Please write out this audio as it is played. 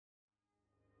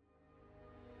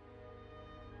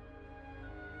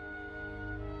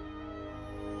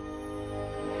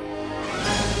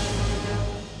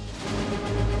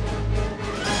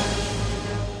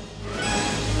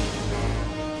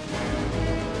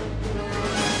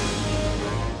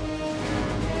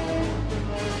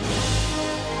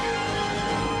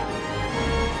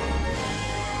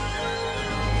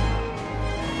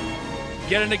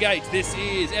Get in the gate. This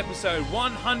is episode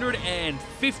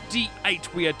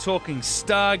 158. We are talking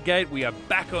Stargate. We are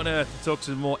back on Earth to talk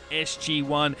some more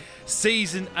SG-1,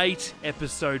 Season 8,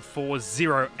 Episode 4,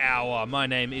 0 Hour. My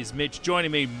name is Mitch. Joining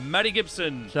me, Matty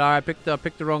Gibson. Sorry, I picked the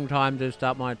wrong time to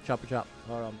start my chop.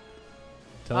 Hold on.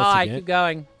 Tell us Alright, again. keep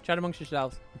going. Chat amongst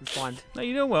yourselves. It's fine. No,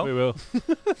 you doing well. We will.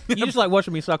 You just like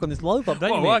watching me suck on this lollipop, don't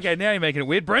you, Well, Mitch? okay, now you're making it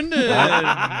weird. Brendan.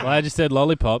 Glad you said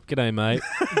lollipop. G'day, mate.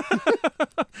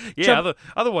 Yeah,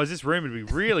 otherwise this room would be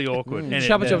really awkward. And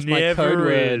Chubba it Chub's my never code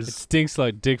word. It is. stinks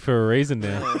like dick for a reason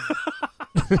now.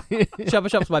 Chubba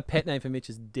Chub's my pet name for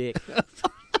Mitch's dick.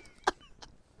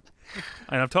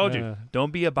 And I've told you,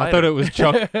 don't be a biter. I thought it was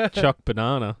choc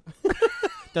banana.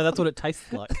 No, that's what it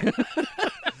tastes like.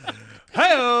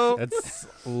 Hey-o! That's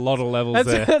a lot of levels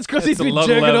there. That's because he's That's a been lot of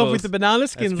jerking off levels. with the banana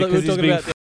skins That's like we were because talking he's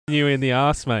about. been you in the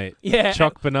arse, mate. Yeah.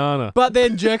 Choc banana. But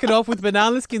then jerking off with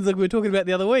banana skins like we were talking about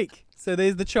the other week. So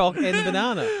there's the choc and the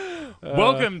banana.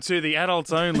 Welcome to the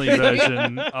adults-only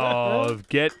version of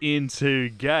Get Into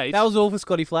Gate. That was all for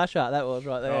Scotty Flasher. That was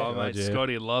right there. Oh, mate, yeah.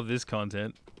 Scotty love this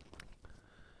content.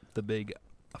 The big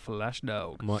flash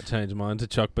dog. Might change mine to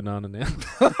choc banana now.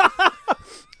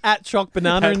 At choc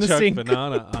banana in the Choc sink.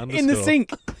 banana In the underscore.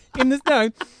 sink.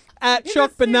 At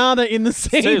choc banana in the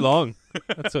sink. It's too long.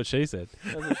 That's what she said.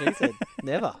 That's what she said.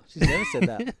 Never. She's never said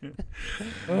that.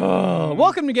 Oh,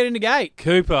 welcome to Get Into Gate.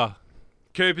 Cooper.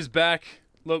 Cooper's back.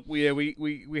 Look, we had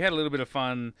a little bit of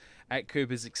fun at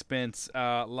Cooper's expense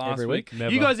last Every week. week?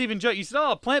 Never. You guys even joked. You said,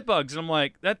 "Oh, plant bugs," and I'm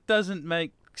like, that doesn't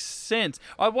make sense.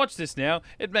 I watch this now.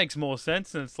 It makes more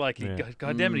sense, and it's like,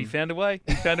 God damn it, he found a way.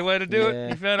 He found a way to do it. Yeah.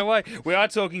 He found a way. We are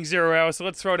talking 0 Hour, so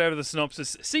let's throw it over the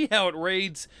synopsis, see how it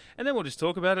reads, and then we'll just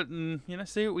talk about it and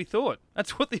see what we thought.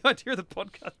 That's what the idea of the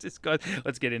podcast is, guys.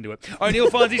 Let's get into it. O'Neill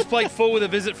finds his plate full with a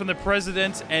visit from the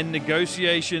president and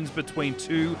negotiations between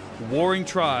two warring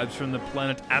tribes from the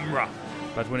planet Amra.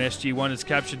 But when SG-1 is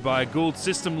captured by a Gould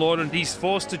system lord and he's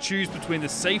forced to choose between the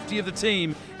safety of the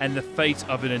team and the fate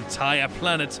of an entire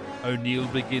planet, O'Neill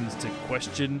begins to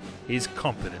question his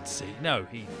competency. No,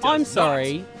 he does I'm not.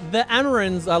 sorry. The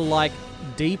Amarans are like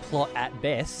D-plot at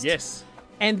best. Yes.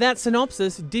 And that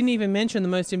synopsis didn't even mention the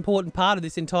most important part of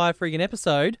this entire friggin'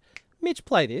 episode. Mitch,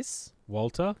 play this.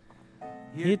 Walter.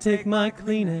 Here, take my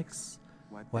Kleenex.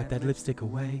 Wipe that lipstick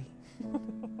away.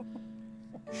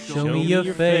 Show me your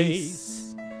face.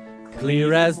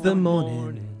 Clear as the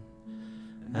morning.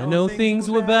 I know things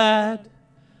were bad,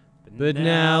 but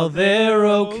now they're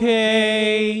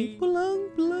okay. Blung,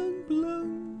 blung,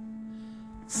 blung.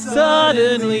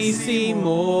 Suddenly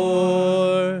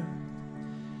Seymour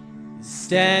is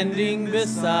standing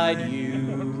beside you.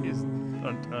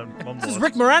 This is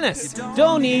Rick Moranis.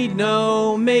 Don't need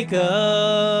no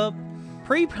makeup.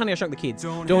 Pre-Honey, I Shrunk the Kids.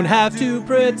 Don't have to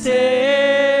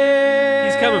pretend.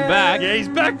 He's coming back. Yeah, he's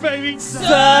back, baby.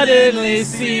 Suddenly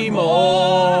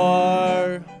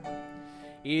Seymour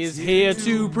is here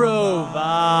to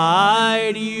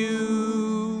provide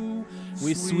you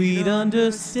with sweet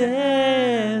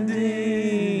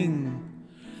understanding.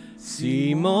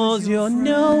 Seymour's your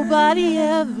nobody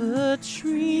ever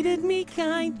treated me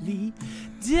kindly.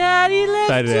 Daddy left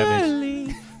Fade it out, Mitch.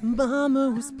 early.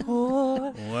 Mama was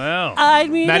poor. Wow.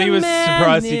 I'd meet Matty a was man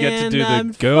surprised you get to do the and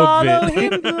I'd girl follow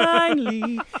bit. him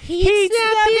blindly. He'd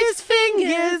snap his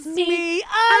fingers, me,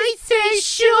 I'd say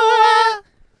sure.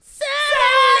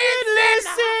 Suddenly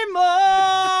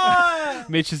Seymour.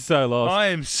 Mitch is so lost. I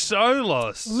am so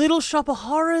lost. Little Shop of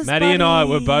Horrors. Maddie and I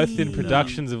were buddy. both in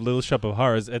productions of Little Shop of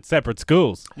Horrors at separate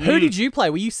schools. Who did you play?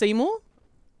 Were you Seymour?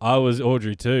 I was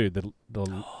Audrey too, the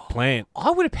plant.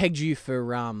 I would have pegged you for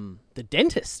the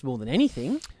dentist more than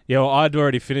anything. Yeah, well, I'd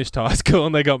already finished high school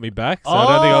and they got me back, so I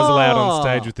don't think I was allowed on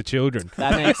stage with the children.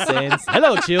 That makes sense.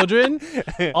 Hello, children.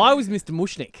 I was Mr.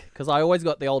 Mushnik because I always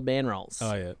got the old man roles.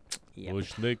 Oh yeah, Yep.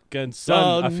 Bushnick and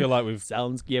Son. I feel like we've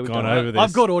Sounds we've gone done over that. I've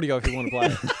this. got audio if you want to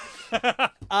play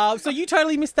it. So you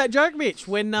totally missed that joke, Mitch.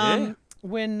 When Yeah.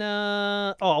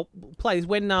 play this.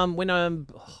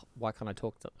 Why can't I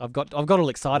talk? I've got all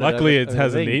excited. luckily over it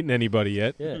hasn't the thing. eaten anybody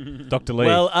yet. Yeah. Dr. Lee.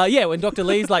 Well, when Dr.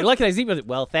 Lee's like, look at his email.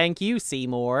 Well, thank you,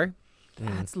 Seymour.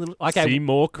 That's a little okay.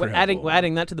 Seymour We're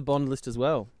adding that to the Bond list as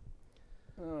well.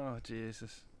 Oh,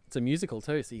 Jesus. It's a musical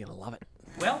too, so you're gonna love it.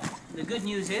 Well, the good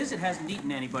news is it hasn't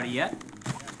eaten anybody yet.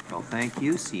 Well, thank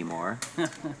you, Seymour.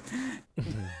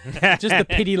 Just the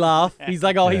pity laugh. He's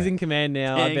like, he's in command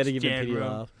now. I Thanks, better give him a pity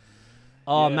General. laugh.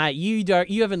 Oh, Yeah. mate,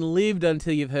 you haven't lived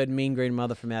until you've heard Mean Green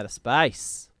Mother from Outer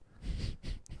Space.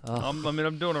 I'm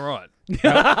doing all right.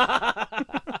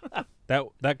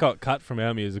 that got cut from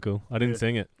our musical. I didn't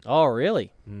sing it. Oh,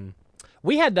 really?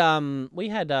 We had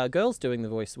girls doing the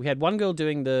voice. We had one girl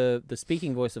doing the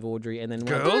speaking voice of Audrey, and then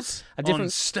Girls a on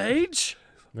different stage.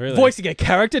 Really? voicing a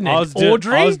character named I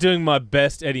Audrey. was doing my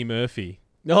best Eddie Murphy.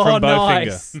 Oh, from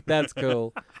nice. That's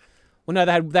cool. Well, no,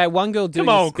 they had one girl doing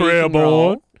on, the speaking Crowbar.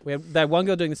 role. They had one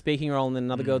girl doing the speaking role and then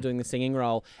another girl doing the singing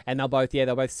role. And they're both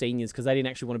seniors because they didn't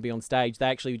actually want to be on stage. They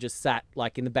actually just sat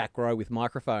like in the back row with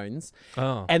microphones.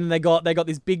 Oh. And they got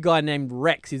this big guy named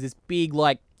Rex. He's this big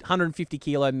 150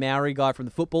 kilo Maori guy from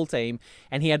the football team,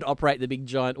 and he had to operate the big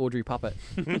giant Audrey puppet.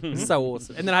 It was so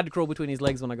awesome. And then I had to crawl between his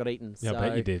legs when I got eaten. Yeah, so. I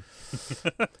bet you did.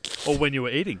 Or when you were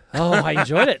eating. Oh, I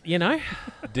enjoyed it.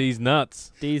 D's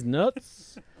nuts. These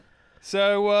nuts.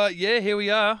 So, here we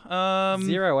are.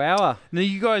 0 hour. Now,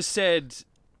 you guys said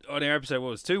on our episode, it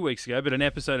was 2 weeks ago, but an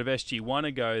episode of SG1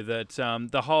 ago, that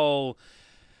the whole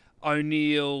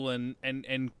O'Neill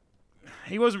and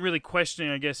he wasn't really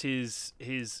questioning, I guess, his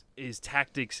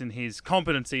tactics and his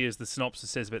competency, as the synopsis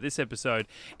says about this episode,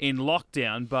 in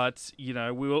lockdown. But we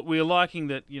were liking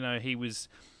that he was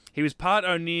part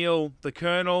O'Neill, the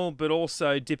Colonel, but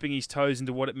also dipping his toes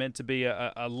into what it meant to be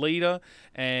a leader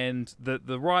and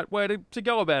the right way to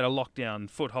go about a lockdown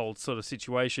foothold sort of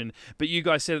situation. But you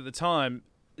guys said at the time,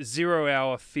 0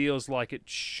 hour feels like it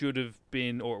should have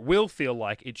been, or will feel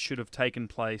like it should have taken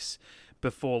place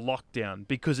before lockdown,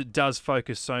 because it does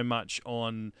focus so much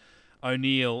on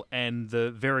O'Neill and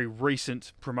the very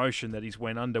recent promotion that he's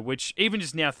went under, which even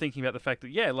just now thinking about the fact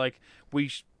that,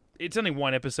 it's only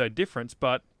one episode difference,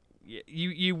 but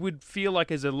you would feel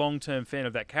like as a long-term fan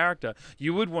of that character,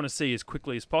 you would want to see as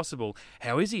quickly as possible,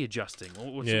 how is he adjusting?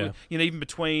 Yeah.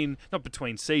 Even not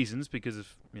between seasons because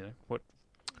of, what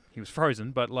he was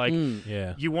frozen, but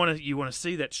Yeah. you want to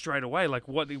see that straight away,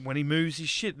 when he moves his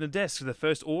shit in the desk, the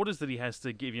first orders that he has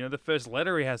to give, the first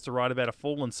letter he has to write about a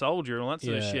fallen soldier and all that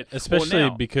sort of shit. Especially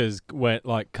because when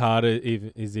Carter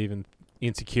is even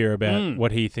insecure about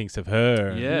what he thinks of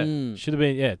her. Yeah. Should have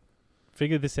been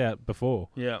figure this out before.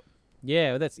 Yeah.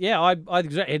 Yeah, I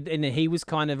and he was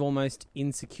kind of almost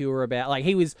insecure about,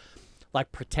 he was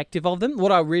protective of them.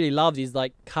 What I really loved is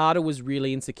Carter was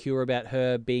really insecure about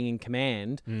her being in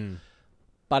command,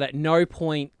 but at no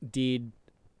point did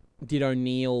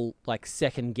O'Neill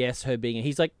second guess her being.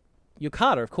 He's like, "You're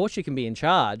Carter, of course you can be in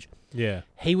charge." Yeah.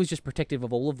 He was just protective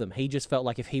of all of them. He just felt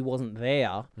like if he wasn't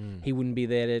there, he wouldn't be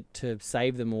there to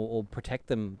save them or protect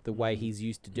them the way he's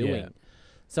used to doing. Yeah.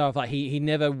 So if he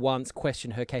never once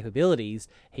questioned her capabilities,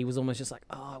 he was almost just like,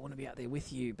 "Oh, I want to be out there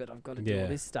with you, but I've got to do all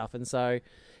this stuff." And so,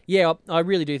 I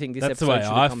really do think this That's the episode way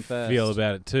should I have come first. feel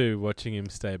about it too, watching him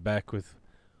stay back with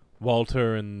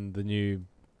Walter and the new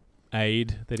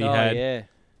aide that he had. Yeah.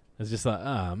 It's just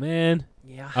man.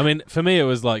 Yeah. I mean, for me, it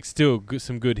was still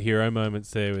some good hero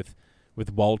moments there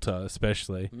with Walter,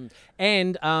 especially.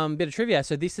 And bit of trivia.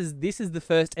 So this is the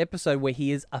first episode where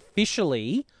he is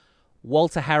officially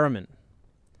Walter Harriman.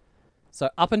 So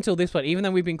up until this point, even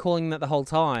though we've been calling him that the whole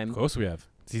time, Of course, we have.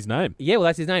 It's his name. yeah, well,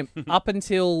 that's his name. Up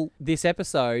until this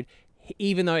episode,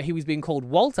 even though he was being called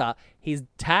Walter, his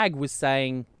tag was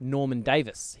saying Norman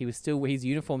Davis. His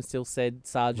uniform still said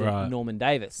Sergeant Norman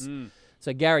Davis.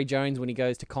 So Gary Jones, when he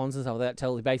goes to cons and stuff like that,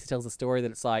 he basically tells the story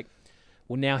that it's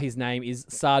now his name is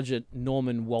Sergeant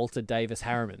Norman Walter Davis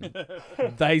Harriman,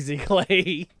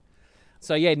 basically.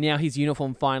 So now his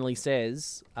uniform finally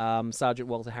says Sergeant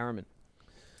Walter Harriman.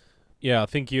 Yeah, I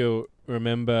think you'll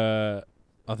remember.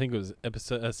 I think it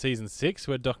was season 6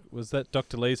 where was that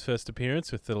Dr. Lee's first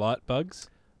appearance with the light bugs?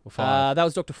 Or 5? That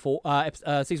was Dr. Four.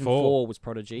 Season 4 was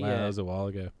Prodigy. Wow, yeah, that was a while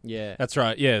ago. Yeah. That's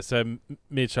right. Yeah. So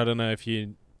Mitch, I don't know if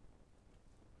you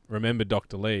remember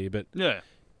Dr. Lee, but Yeah.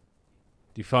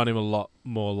 do you find him a lot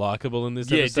more likable in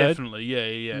this Yeah, episode? definitely.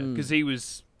 Yeah. Because he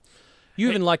was. You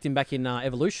even liked him back in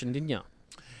Evolution, didn't you?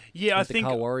 Yeah, I With the think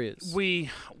Car Warriors.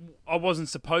 I wasn't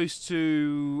supposed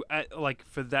to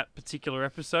for that particular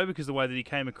episode because of the way that he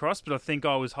came across, but I think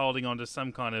I was holding on to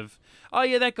some kind of, oh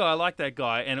yeah, that guy, I like that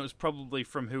guy, and it was probably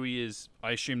from who he is,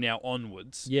 I assume now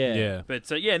onwards. Yeah. Yeah.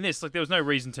 But in this, there was no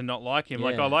reason to not like him. Yeah.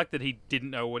 I like that he didn't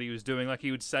know what he was doing.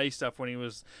 He would say stuff when he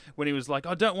was like,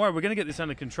 "Oh, don't worry, we're going to get this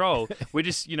under control. We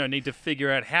just, need to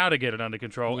figure out how to get it under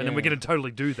control, and then we're going to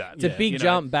totally do that." It's a big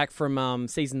jump back from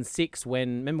season 6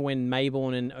 remember when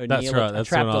Mayborn and O'Neill right, are that's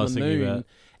trapped what I on was the thinking moon, about.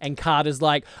 and Carter's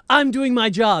like, "I'm doing my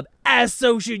job, as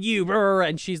so should you," brr,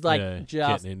 and she's like,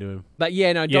 just. getting into him. But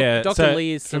Dr. So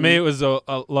Lee is for me, it was a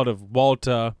lot of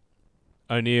Walter,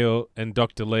 O'Neill, and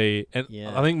Dr. Lee. And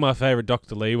Yeah. I think my favorite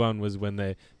Dr. Lee one was when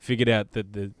they figured out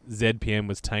that the ZPM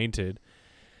was tainted.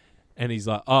 And he's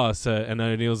like, and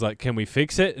O'Neill's like, "Can we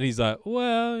fix it?" And he's like,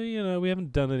 "Well, we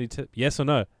haven't done any yes or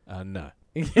no?" No.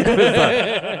 It's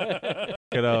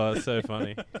so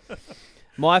funny.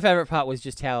 My favourite part was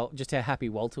just how happy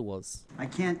Walter was. I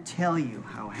can't tell you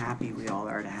how happy we all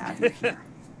are to have you here.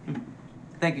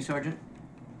 Thank you, Sergeant.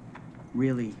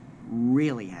 Really,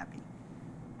 really happy.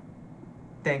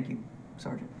 Thank you,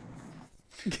 Sergeant.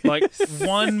 Like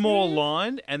one more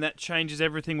line, and that changes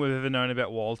everything we've ever known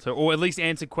about Walter, or at least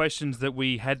answer questions that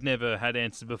we had never had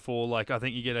answered before. Like I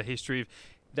think you get a history of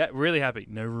that. Really happy,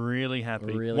 no, really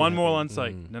happy. Really one more happy.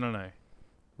 line, say no.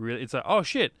 Really, it's like, oh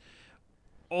shit.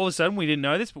 All of a sudden, we didn't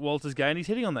know this, but Walter's gay and he's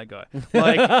hitting on that guy.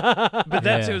 Like, but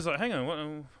that's it was like, hang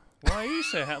on, why are you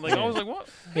so happy? Like, I was like, what?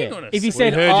 Hang on a If you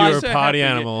second. said, We heard I'm you were a so party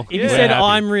happy. animal. If you Yeah. said happy.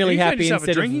 I'm really Have you found happy yourself a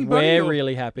instead of drinking buddy, we're or-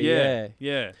 really happy,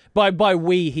 yeah. By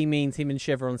we, he means him and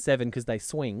Chevron 7 because they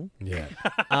swing. Yeah.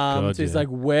 So he's like,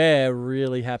 we're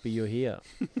really happy you're here.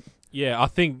 Yeah, I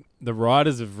think the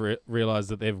writers have realized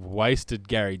that they've wasted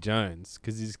Gary Jones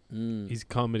because his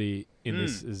comedy in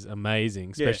this is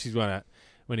amazing, Yeah. especially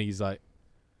when he's like,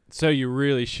 so you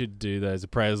really should do those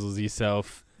appraisals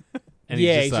yourself. And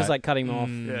He's just like cutting him off.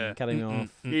 Yeah. Cutting him off.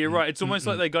 Yeah, you're right. It's almost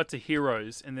like they got to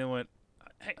Heroes and then went,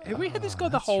 hey, have we had this guy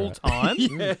the that's whole right. time?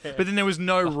 But then there was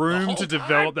no room to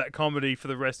develop that comedy for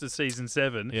the rest of season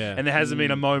 7. Yeah. And there hasn't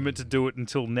been a moment to do it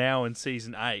until now in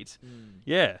season 8.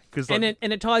 Yeah. Because And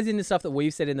it ties into stuff that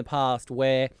we've said in the past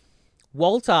where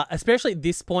Walter, especially at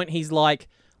this point, he's like,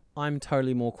 I'm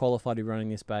totally more qualified to be running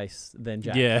this base than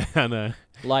Jack. Yeah, I know.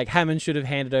 Like, Hammond should have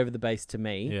handed over the base to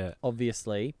me, Yeah.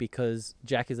 obviously, because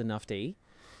Jack is a nufty.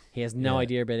 He has no Yeah.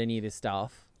 idea about any of this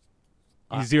stuff.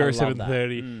 He's I love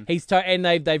 0730. that. He's and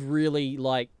they've really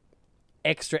like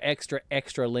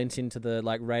extra lent into the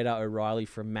like Radar O'Reilly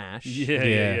from MASH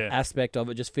yeah. aspect of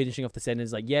it, just finishing off the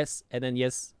sentence like yes, and then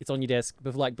yes, it's on your desk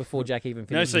before Jack even No,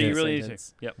 finishes so you the really need to.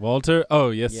 sentence. Yep. Walter?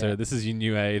 Oh, yes, Yeah. sir. This is your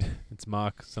new aide. It's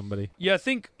Mark, somebody. Yeah, I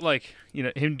think, like, you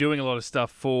know, him doing a lot of stuff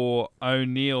for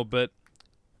O'Neill, but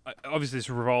obviously this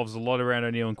revolves a lot around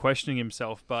O'Neill and questioning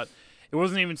himself, but it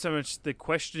wasn't even so much the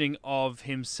questioning of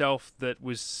himself that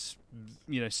was,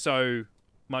 you know, so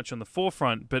much on the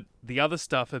forefront, but the other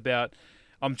stuff about,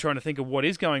 I'm trying to think of what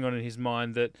is going on in his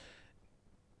mind, that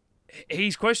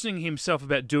he's questioning himself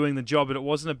about doing the job, but it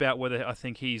wasn't about whether I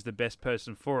think he's the best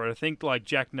person for it. I think, like,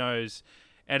 Jack knows,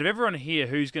 out of everyone here,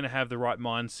 who's going to have the right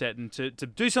mindset and to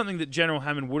do something that General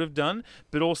Hammond would have done,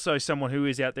 but also someone who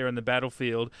is out there in the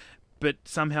battlefield, but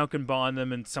somehow combine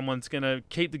them, and someone's going to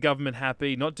keep the government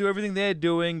happy, not do everything they're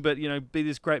doing, but, you know, be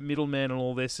this great middleman and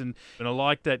all this. And I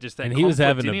like that, just that. And he was conflict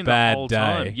having in a him the bad whole day.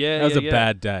 time. Yeah, that was yeah. a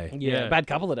bad day. Yeah, Yeah. bad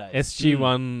couple of days.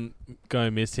 SG-1 go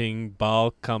missing.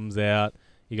 Bal comes out.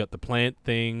 You got the plant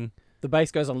thing. The base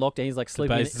goes on lockdown. He's like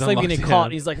sleeping base is on in a lockdown.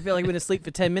 cot. He's like, I feel like I'm going to sleep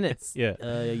for 10 minutes. Yeah.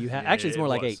 Actually, it's more it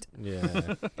like was. 8.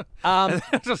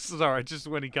 Yeah. Sorry, just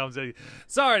when he comes in.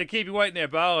 Sorry to keep you waiting there,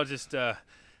 Bal. I was just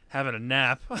having a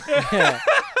nap. Yeah.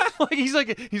 Like he's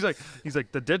like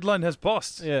the deadline has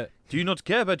passed. Yeah. Do you not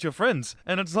care about your friends?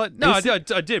 And it's like, no, I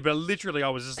did, but literally I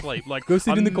was asleep. Like, Go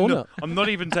sit in the corner. I'm not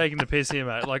even taking the piss here,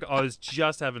 mate. Like, I was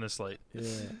just having a sleep. Yeah.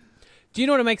 Do you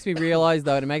know what it makes me realize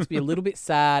though? And it makes me a little bit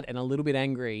sad and a little bit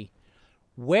angry.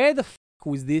 Where the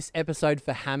was this episode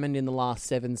for Hammond in the last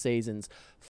 7 seasons?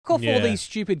 Fuck off all Yeah. these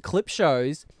stupid clip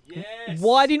shows. Yes.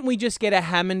 Why didn't we just get a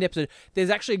Hammond episode? There's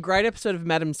actually a great episode of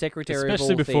Madam Secretary.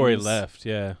 Especially of all before things. he left,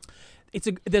 yeah.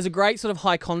 There's a great sort of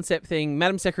high concept thing.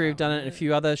 Madam Secretary have done it, and a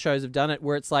few other shows have done it,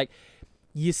 where it's like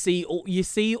you see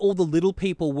all the little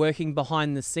people working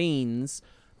behind the scenes,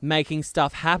 making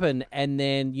stuff happen, and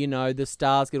then the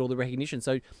stars get all the recognition.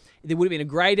 So there would have been a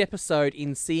great episode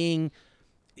in seeing,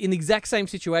 in the exact same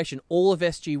situation, all of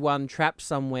SG-1 trapped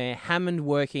somewhere, Hammond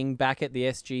working back at the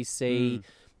SGC,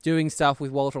 doing stuff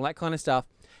with Walter, all that kind of stuff,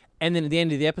 and then at the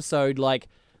end of the episode, like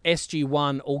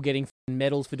SG-1 all getting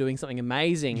medals for doing something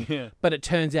amazing, but it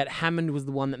turns out Hammond was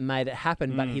the one that made it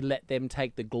happen, but he let them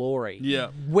take the glory. Yeah.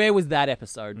 Where was that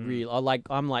episode? Really? I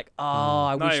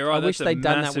wish That's a they'd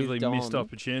done that massively with Don. missed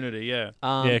opportunity. Yeah.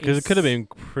 Yeah, because it could have been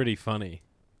pretty funny.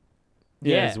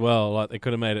 Yeah. As well. Like, they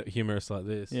could have made it humorous like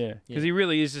this. Yeah, because he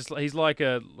really is he's like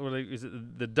is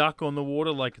it the duck on the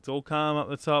water? Like, it's all calm up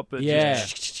the top, but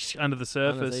just under the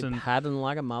surface. Honestly, And padding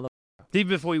like a mother. even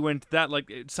before we went to that, like,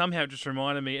 it somehow just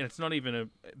reminded me, and it's not even a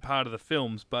part of the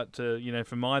films, but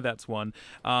for my that's one.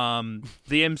 The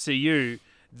MCU,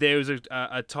 there was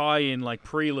a tie-in, like,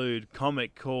 prelude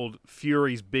comic called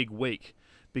Fury's Big Week,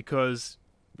 because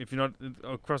if you're not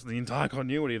across the entire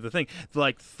continuity of the thing,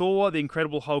 like Thor, the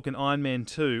Incredible Hulk, and Iron Man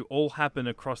 2 all happen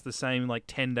across the same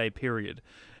 10-day period.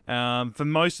 For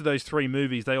most of those 3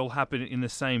 movies, they all happen in the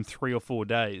same 3 or 4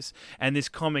 days. And this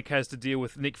comic has to deal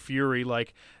with Nick Fury,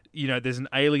 there's an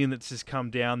alien that's just come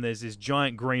down. There's this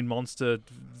giant green monster,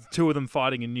 two of them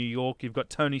fighting in New York. You've got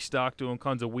Tony Stark doing all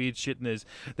kinds of weird shit, and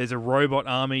there's a robot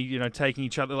army, taking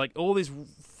each other. Like, all this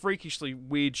freakishly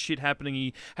weird shit happening.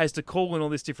 He has to call in all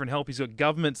this different help. He's got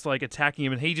governments, like, attacking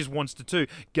him, and he just wants to, too,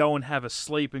 go and have a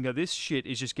sleep and go, this shit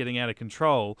is just getting out of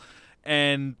control.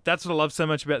 And that's what I love so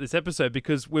much about this episode,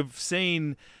 because we've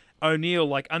seen O'Neill,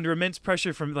 like, under immense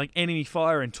pressure from, like, enemy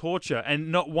fire and torture,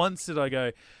 and not once did I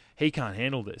go, he can't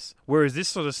handle this. Whereas this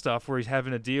sort of stuff where he's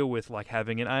having to deal with, like,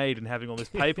 having an aide and having all this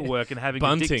paperwork and having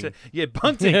bunting.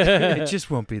 Bunting. It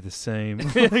just won't be the same.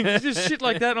 Just shit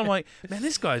like that. And I'm like, man,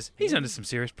 he's under some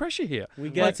serious pressure here. We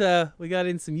got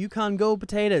in some Yukon Gold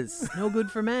potatoes. No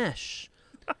good for mash.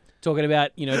 Talking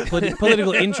about,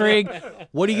 political intrigue.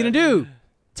 What are you going to do?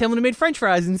 Tell him to make French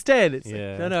fries instead. It's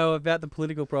like, no, about the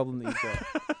political problem that you've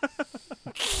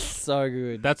got. So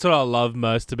good. That's what I love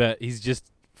most about. He's just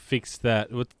fixed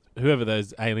that with whoever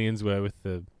those aliens were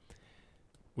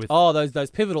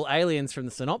those pivotal aliens from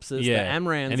the synopsis, the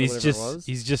Amrans, and or whatever it was.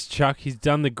 He's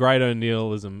done the great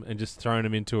O'Neillism and just thrown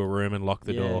them into a room and locked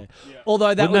the door. Yeah. Although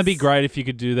wouldn't that be great if you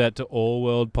could do that to all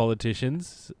world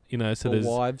politicians? So there's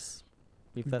wives.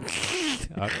 If that's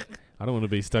I don't want to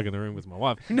be stuck in a room with my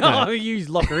wife. No, you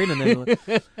lock her in and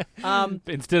then.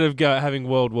 Instead of having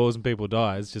world wars and people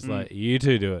die, it's just like, you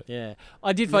two do it. Yeah,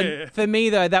 I did find for me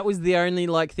though that was the only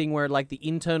thing where the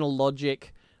internal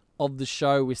logic of the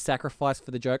show was sacrificed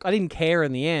for the joke. I didn't care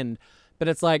in the end, but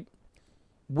it's like,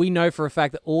 we know for a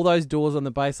fact that all those doors on the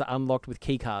base are unlocked with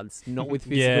key cards, not with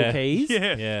physical keys.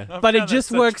 Yeah. But it just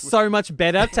works so much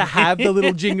better to have the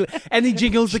little jingle, and he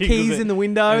jiggles the keys in the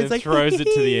window. And it's like throws it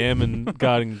to the M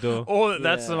guarding the door. Or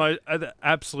that's the most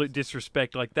absolute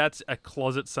disrespect. Like, that's a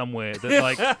closet somewhere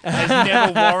that has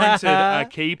never warranted a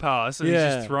key pass, and he's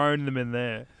just thrown them in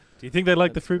there. Do you think they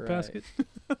like the fruit basket?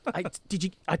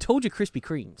 I told you Krispy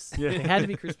Kremes. Yeah. It had to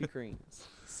be Krispy Kremes.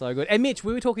 So good. And Mitch,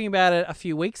 we were talking about it a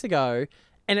few weeks ago,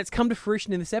 and it's come to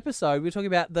fruition in this episode. We were talking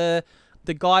about the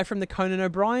guy from the Conan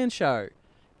O'Brien show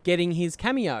getting his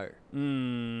cameo.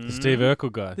 The Steve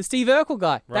Urkel guy. The Steve Urkel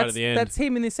guy. Right at the end. That's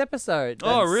him in this episode.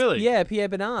 Oh, really? Yeah, Pierre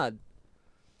Bernard.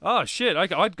 Oh, shit.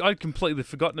 I'd completely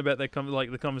forgotten about that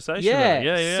the conversation. Yeah.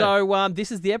 Yeah. So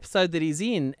this is the episode that he's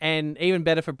in, and even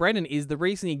better for Brendan is the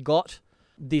reason he got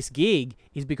this gig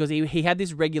is because he had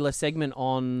this regular segment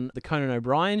on the Conan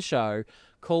O'Brien show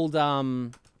called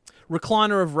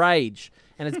Recliner of Rage.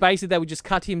 And it's basically they would just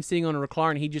cut him sitting on a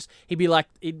recliner, and he'd be like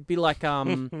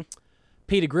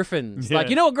Peter Griffin. It's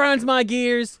like, you know what grinds my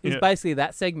gears? It's basically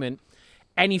that segment.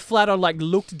 And he flat on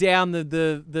looked down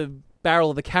the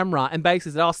barrel of the camera and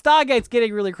basically said, Stargate's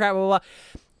getting really crap, blah, blah,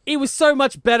 blah. It was so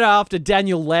much better after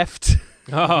Daniel left.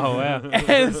 Oh, wow.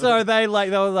 And so they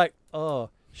were like, oh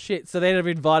shit. So they ended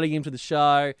up inviting him to the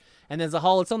show. And there's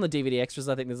it's on the DVD extras,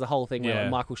 I think there's a whole thing where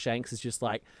Michael Shanks is just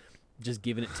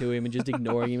giving it to him and just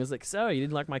ignoring him. It's like, so you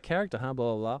didn't like my character, huh?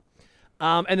 Blah, blah,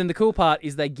 blah. And then the cool part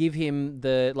is they give him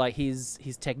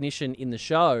his technician in the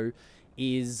show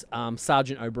is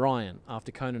Sergeant O'Brien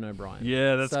after Conan O'Brien.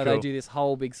 Yeah, that's so cool. They do this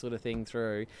whole big sort of thing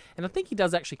through. And I think he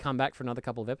does actually come back for another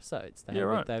couple of episodes. They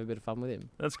have a bit of fun with him.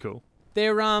 That's cool.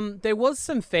 There was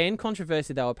some fan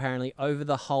controversy though apparently over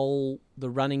the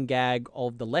running gag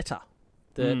of the letter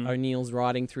that O'Neill's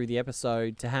writing through the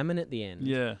episode to Hammond at the end.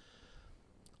 Yeah.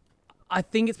 I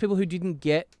think it's people who didn't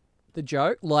get the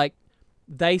joke.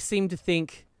 They seem to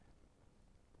think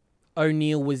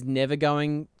O'Neill was never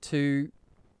going to,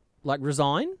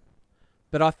 resign.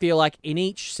 But I feel like in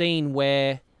each scene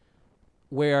where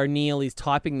O'Neill is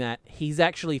typing that, he's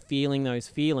actually feeling those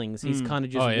feelings. He's kind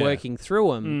of just working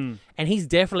through them. And he's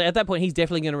definitely, at that point, he's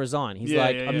definitely going to resign. He's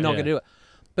I'm not going to do it.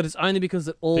 But it's only because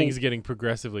it all... Things are getting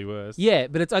progressively worse. Yeah,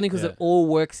 but it's only because it all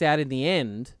works out in the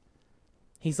end.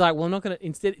 He's like, well, I'm not going to...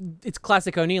 Instead, it's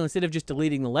classic O'Neill. Instead of just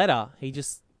deleting the letter, he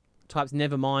just types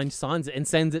never mind, signs it, and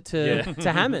sends it to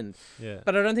Hammond. Yeah.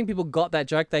 But I don't think people got that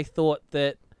joke. They thought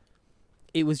that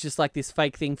it was just this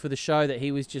fake thing for the show, that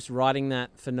he was just writing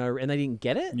that for no... And they didn't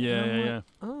get it? Yeah.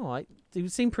 Oh, it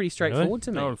seemed pretty straightforward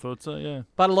to me. I would have thought so, yeah.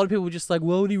 But a lot of people were just like,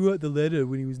 well, would he write the letter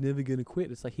when he was never going to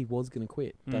quit? It's like he was going to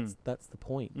quit. That's the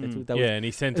point. And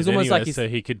he sent it anyway so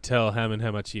he could tell Hammond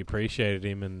how much he appreciated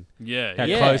him and how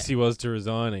close he was to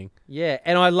resigning. Yeah,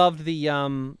 and I loved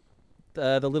the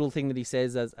little thing that he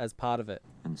says as part of it.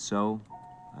 And so,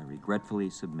 I regretfully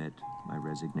submit my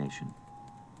resignation.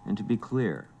 And to be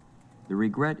clear, the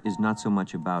regret is not so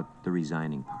much about the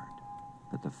resigning part,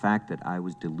 but the fact that I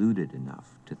was deluded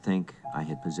enough to think I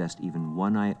had possessed even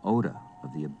one iota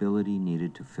of the ability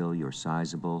needed to fill your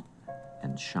sizable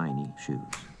and shiny shoes.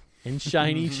 And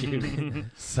shiny shoes.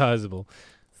 Sizable.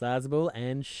 Sizable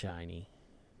and shiny.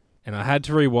 And I had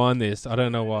to rewind this. I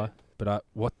don't know why. But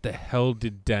what the hell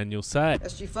did Daniel say?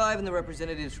 SG5 and the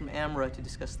representatives from AMRA to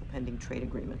discuss the pending trade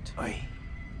agreement. Oi.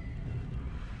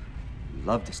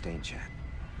 Love to stay in chat.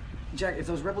 Jack, if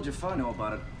those rebel Jaffa know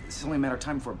about it, it's only a matter of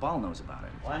time before Baal knows about it.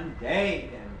 One day,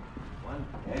 then. One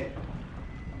day.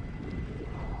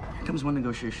 Here comes one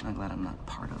negotiation I'm glad I'm not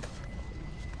part of.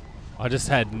 I just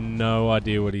had no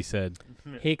idea what he said.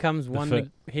 Here comes one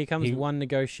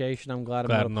negotiation I'm glad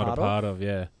Glad I'm not a part of.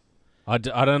 yeah. I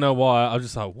don't know why. I was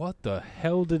just like, what the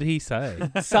hell did he say?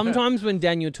 Sometimes when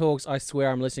Daniel talks, I swear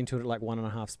I'm listening to it at like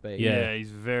 1.5 speed. Yeah.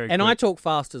 He's very And quick. I talk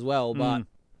fast as well, but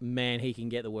man, he can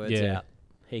get the words out.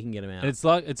 He can get them out.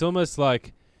 It's almost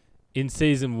like in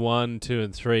season 1, 2,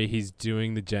 and 3, he's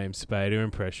doing the James Spader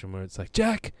impression where it's like,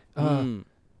 Jack, you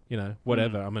know,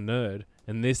 whatever, I'm a nerd.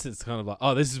 And this is kind of like,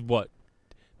 oh, this is what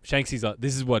Shanksy's like,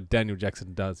 this is what Daniel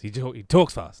Jackson does. He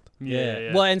talks fast.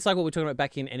 Yeah. Well, and it's like what we we're talking about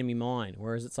back in Enemy Mine,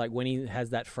 whereas it's like when he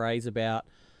has that phrase about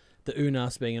the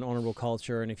Unas being an honorable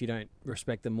culture, and if you don't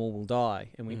respect them, all will die.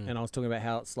 And I was talking about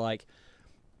how it's like,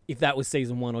 if that was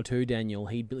season 1 or 2, Daniel,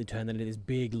 he'd really turn that into this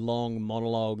big, long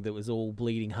monologue that was all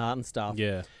bleeding heart and stuff.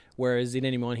 Yeah. Whereas in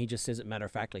Enemy Mine, he just says it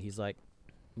matter-of-factly. He's like,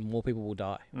 more people will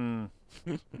die.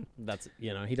 That's,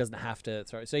 you know, he doesn't have to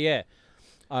throw. So, yeah.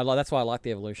 That's why I like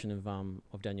the evolution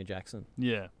of Daniel Jackson.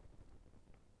 Yeah.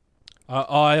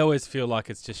 I always feel like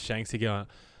it's just Shanksy going,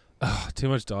 oh, too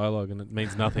much dialogue and it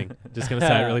means nothing. Just going to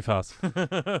say it really fast.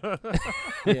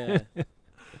 Yeah.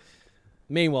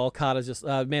 Meanwhile, Carter's just,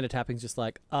 Amanda Tapping's just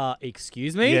like,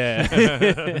 excuse me?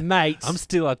 Yeah. Mate. I'm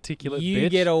still articulate, You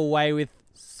bitch. get away with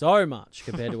so much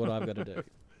compared to what I've got to do.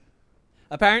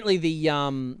 Apparently,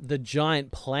 the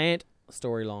giant plant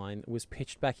storyline was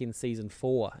pitched back in season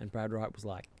 4, and Brad Wright was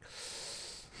like,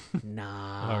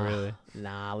 nah. Oh, really?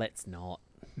 Nah, let's not.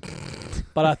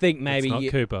 But I think maybe... It's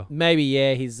not Cooper. Maybe,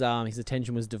 yeah, his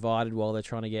attention was divided while they're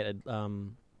trying to get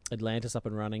Atlantis up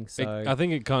and running. So I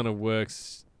think it kind of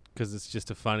works because it's just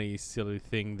a funny, silly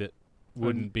thing that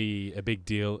wouldn't be a big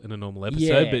deal in a normal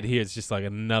episode, Yeah. but here it's just like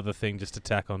another thing just to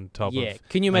tack on top of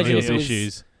Can you imagine O'Neill's if it was,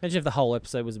 issues. imagine if the whole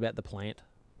episode was about the plant?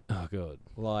 Oh, God.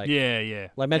 Like, Yeah.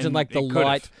 like imagine And like the it could've.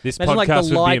 light. This Imagine like podcast the would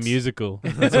be light- a musical.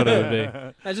 That's what it would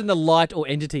be. Imagine the light or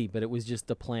entity, but it was just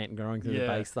the plant growing through the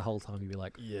Yeah. base the whole time. You'd be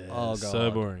like, Yeah, oh, God.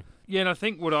 so boring. Yeah, and I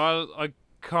think what I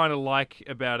kind of like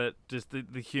about it, just the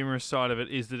humorous side of it,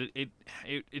 is that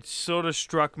it sort of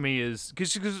struck me as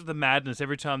because of the madness.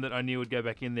 Every time that O'Neill would go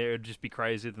back in there, it'd just be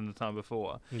crazier than the time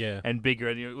before. Yeah. And bigger.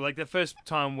 And, you know, like the first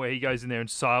time where he goes in there and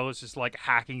Silas just like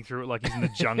hacking through it like he's in the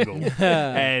jungle,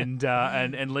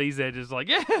 and Lee's there just like,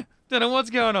 yeah, don't know what's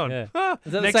going on. Yeah. Is that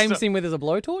the Next same ti- scene where there's a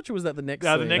blowtorch, or was that the next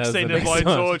No, scene? the next That was scene, the the next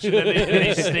time. blowtorch, and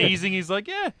he's sneezing. He's like,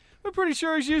 yeah, we're pretty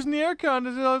sure he's using the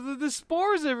aircon. There's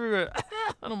spores everywhere.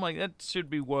 And I'm like, that should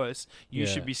be worse. You Yeah.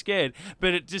 should be scared.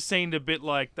 But it just seemed a bit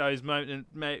like those moments,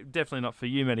 definitely not for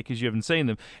you, Matty, because you haven't seen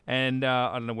them. And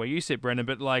I don't know where you sit, Brendan,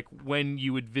 but like when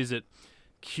you would visit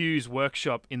Q's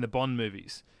workshop in the Bond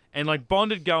movies. And like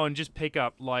Bond would go and just pick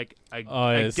up like a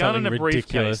gun and something a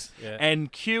ridiculous. briefcase, Yeah. and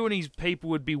Q and his people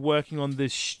would be working on the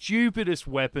stupidest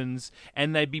weapons,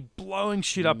 and they'd be blowing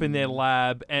shit up in their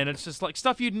lab, and it's just like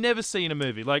stuff you'd never see in a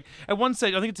movie. Like at one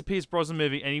stage, I think it's a Pierce Brosnan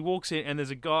movie, and he walks in, and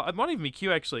there's a guy, it might even be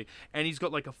Q actually, and he's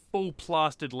got like a full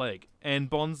plastered leg, and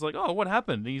Bond's like, "Oh, what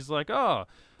happened?" And he's like, "Oh,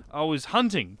 I was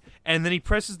hunting." And then he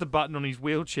presses the button on his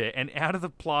wheelchair, and out of the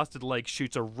plastered leg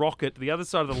shoots a rocket to the other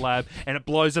side of the lab, and it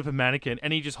blows up a mannequin,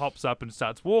 and he just hops up and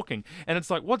starts walking. And it's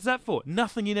like, what's that for?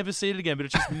 Nothing, you never see it again, but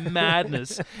it's just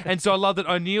madness. And so I love that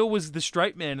O'Neill was the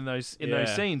straight man in those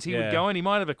scenes. He would go in, he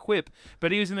might have a quip,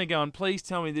 but he was in there going, please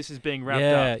tell me this is being wrapped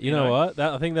Yeah, up. you know what?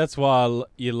 I think that's why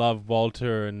you love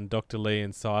Walter and Dr. Lee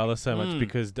and Silas so much,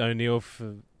 because O'Neill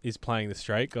is playing the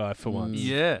straight guy for once.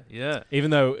 Yeah.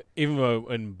 Even though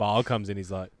when Baal comes in,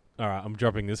 he's like, all right, I'm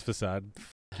dropping this facade.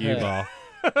 F*** you, Baal.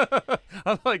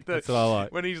 I like that. That's what I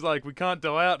like. When he's like, we can't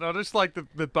die out. And I just like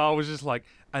that Bar was just like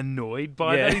annoyed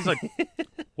by that. He's like,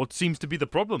 what seems to be the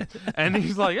problem? And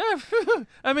he's like, yeah.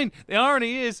 I mean, the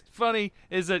irony is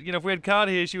that, you know, if we had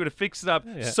Carter here, she would have fixed it up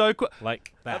so quick.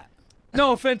 Like that.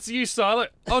 No offense to you, Silas.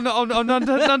 Oh, no, none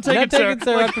taken, sir.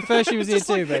 Sir, I prefer she was here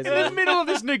too, In the basically. middle of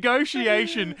this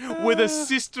negotiation with a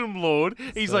system lord,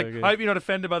 he's So like, good. I hope you're not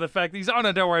offended by the fact that he's, oh,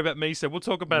 no, don't worry about me, sir. We'll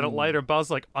talk about it later. And Buzz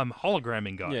like, I'm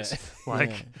hologramming, guys. Yeah.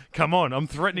 Like, come on, I'm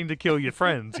threatening to kill your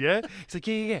friends, yeah? He's like,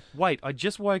 yeah. Wait, I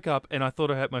just woke up and I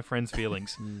thought I hurt my friend's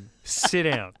feelings. Sit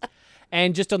down.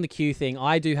 And just on the Q thing,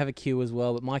 I do have a Q as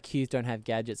well, but my Qs don't have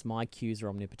gadgets. My Qs are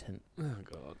omnipotent. Oh,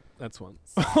 God. That's one.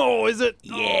 Oh, is it?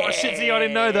 Yeah. Oh, shit, see, I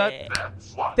didn't know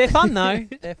that. They're fun, though.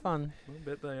 They're fun. I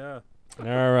bet they are.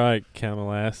 All right,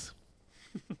 camel ass.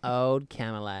 Old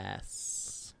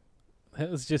Camillus. That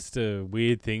was just a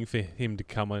weird thing for him to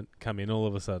come in all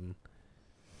of a sudden.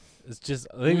 It's just,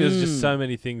 I think there's just so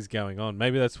many things going on.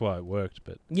 Maybe that's why it worked,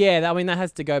 but Yeah, I mean, that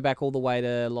has to go back all the way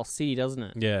to Lost City, doesn't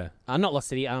it? yeah. Not Lost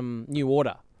City, New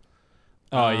Order.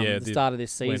 Oh yeah, The start of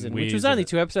this season, which was Weir's in only it.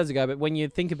 2 episodes ago, but when you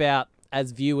think about,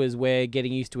 as viewers, we're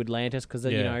getting used to Atlantis because,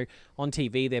 you Yeah. know, on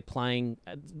TV they're playing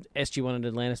SG-1 and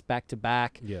Atlantis back to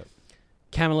back. Yeah.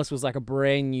 Camillus was like a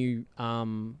brand new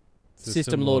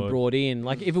System Lord Lord. brought in.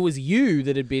 Like, if it was you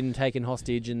that had been taken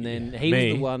hostage and then he was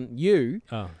Me. the one, you,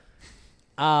 Oh.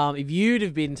 if you'd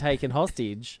have been taken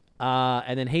hostage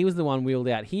and then he was the one wheeled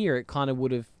out here, it kind of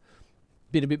would have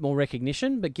been a bit more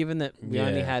recognition. But given that we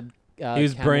only Yeah. had He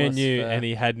was brand Camillus new for- and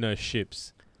he had no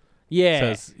ships. yeah, So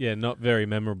it's, not very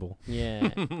memorable. yeah,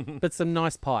 but some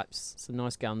nice pipes, some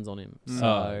nice guns on him. So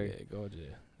Oh, yeah, God,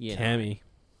 yeah. yeah, Cammy.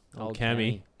 old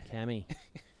Cammy. Cammy.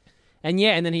 And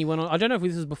yeah, and then he went on. I don't know if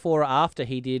this was before or after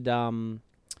he did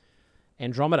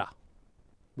Andromeda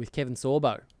with Kevin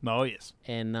Sorbo Oh, yes.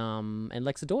 and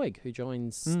Lexa Doig, who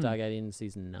joins Stargate in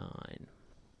season 9.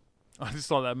 I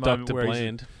just like that moment Dr. where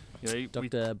Bland.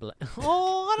 Dr.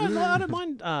 Oh, I don't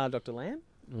mind Dr. Land.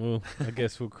 Well, I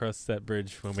guess we'll cross that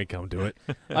bridge when we come to it.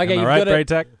 Okay, Am I you've right, got it.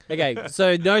 Braytac? Okay,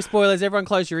 so no spoilers. Everyone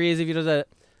close your ears if you do that.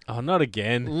 Oh, not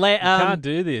again. You can't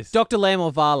do this. Dr. Lamb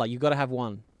or Vala, you've got to have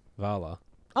one. Vala.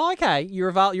 Oh, okay.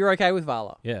 You're okay with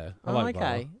Vala. Yeah, I Oh, like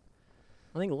okay.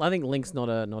 Vala. I think Link's not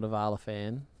a Vala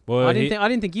fan. Well, I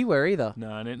didn't think you were either.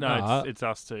 No, No, it's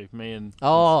us two. Me and...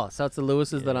 Oh, so it's the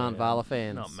Lewises that aren't Vala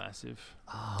fans. Not massive.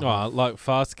 Oh, like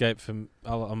Farscape.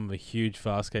 I'm a huge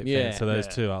Farscape Yeah. fan, so those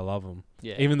Yeah. two, I love them.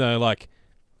 Yeah. Even though, like,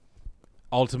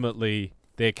 ultimately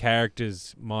their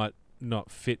characters might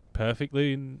not fit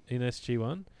perfectly in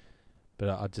SG-1, but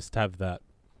I just have that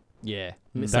Yeah.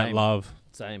 that love.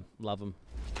 Same. Love them.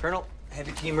 Colonel, have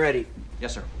your team ready.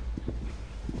 Yes, sir.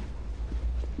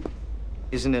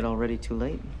 Isn't it already too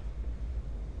late?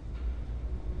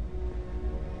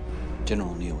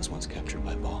 General O'Neill was once captured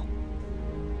by Ball.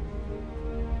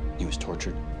 He was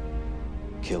tortured,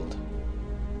 killed,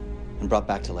 and brought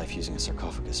back to life using a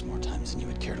sarcophagus more times than you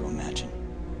would care to imagine.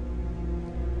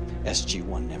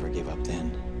 SG-1 never gave up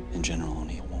then, and General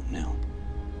O'Neill won't now.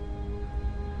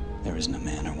 There isn't a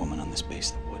man or woman on this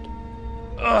base that would.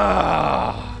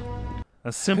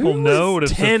 A simple no would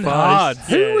have 10 sufficed. hard?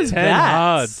 Who was 10 that?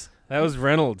 hard. That was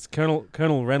Reynolds, Colonel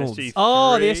Reynolds, SG-3?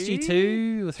 Oh, the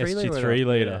SG2, the 3 SG-3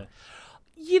 leader.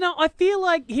 You know, I feel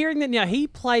like hearing that now, he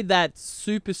played that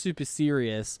super, super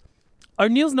serious.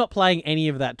 O'Neill's not playing any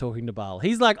of that talking to Bal.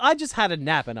 He's like, I just had a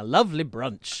nap and a lovely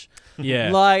brunch.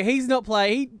 Yeah. Like, he's not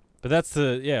playing. But that's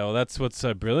that's what's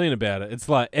so brilliant about it. It's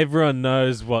like everyone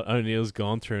knows what O'Neill's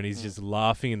gone through, and he's just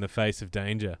laughing in the face of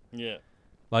danger. Yeah.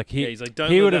 Like He's like, "Don't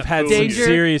he let would have that had fool some you."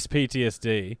 serious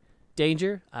PTSD.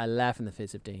 Danger, I laugh in the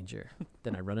face of danger.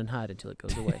 Then I run and hide until it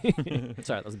goes away.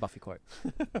 Sorry, that was a Buffy quote.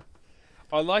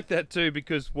 I like that too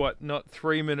because not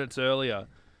 3 minutes earlier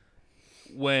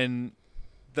when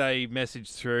they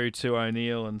message through to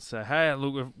O'Neill and say, hey,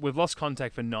 look, we've lost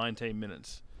contact for 19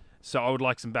 minutes. So I would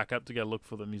like some backup to go look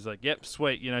for them. He's like, yep,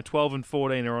 sweet. 12 and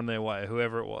 14 are on their way,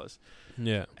 whoever it was.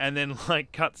 Yeah. And then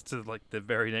cuts to the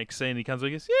very next scene. He comes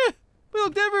and goes, yeah, we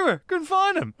looked everywhere. Couldn't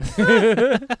find him.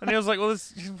 And he was like, well,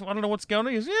 I don't know what's going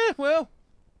on. He goes, yeah, well,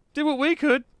 did what we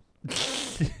could.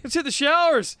 Let's hit the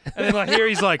showers. And then here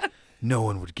he's like, no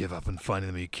one would give up on finding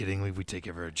them. Are you kidding me? We take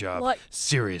over a job.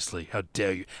 Seriously, how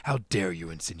dare you? How dare you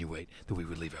insinuate that we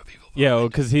would leave our people behind? Yeah, well,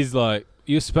 because he's like,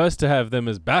 you're supposed to have them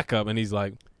as backup, and he's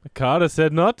like, Carter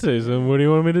said not to, so what do you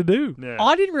want me to do? Yeah.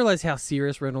 I didn't realize how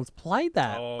serious Reynolds played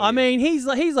that. Oh, I yeah. mean, he's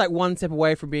like one step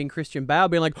away from being Christian Bale,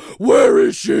 being like, "Where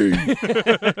is she?" You want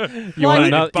If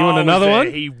another Bale was one? there,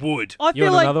 he would. I You feel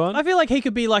want like another one? I feel like he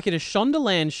could be like in a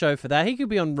Shondaland show for that. He could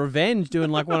be on Revenge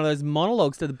doing like one of those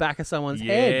monologues to the back of someone's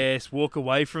head. Yes, walk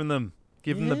away from them.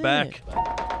 Give them the back.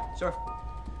 Sir.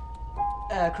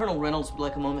 Colonel Reynolds would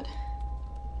like a moment.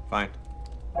 Fine.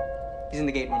 He's in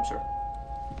the gate room, sir.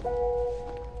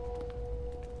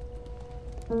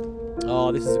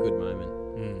 Oh, this is a good moment.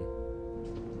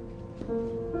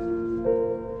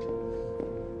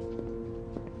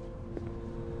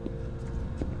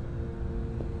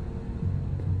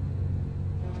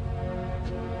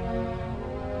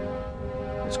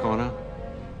 What's going on?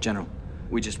 General,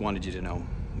 we just wanted you to know,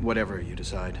 whatever you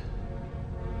decide,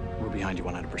 we're behind you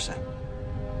 100%.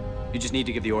 You just need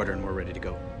to give the order and we're ready to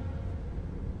go.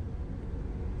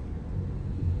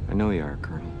 I know you are,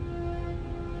 Colonel.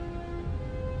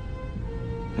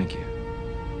 Thank you.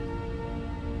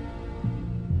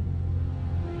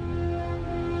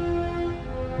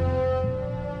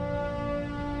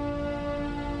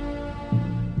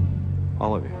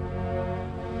 All of you.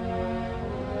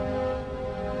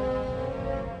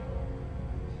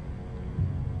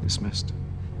 Dismissed.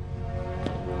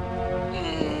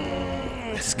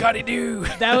 Scotty Doo.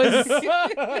 That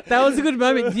was a good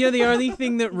moment. You know, the only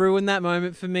thing that ruined that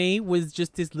moment for me was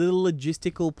just this little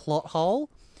logistical plot hole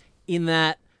in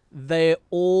that they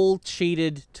all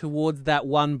cheated towards that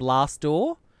one blast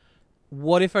door.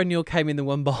 What if O'Neill came in the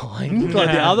one behind,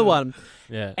 like the other one?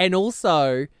 Yeah. And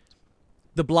also,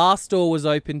 the blast door was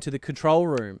open to the control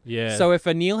room. Yeah. So if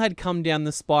O'Neill had come down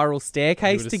the spiral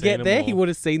staircase to get there, he would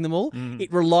have seen them all. Mm.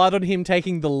 It relied on him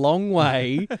taking the long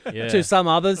way to some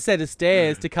other set of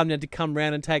stairs to come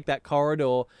round and take that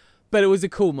corridor. But it was a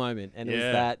cool moment, and it was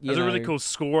that. There's a really cool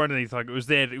score underneath. Like it was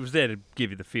there to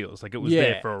give you the feels. Like it was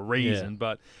there for a reason. Yeah.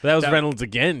 But that was Reynolds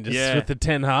again, just with the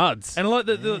 10 hards. And like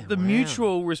the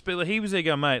mutual respect. Like, he was there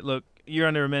going, mate, look, you're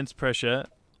under immense pressure.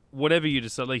 Whatever you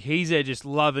decide, like he's there just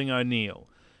loving O'Neill.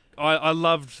 I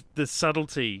loved the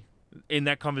subtlety in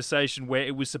that conversation where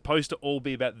it was supposed to all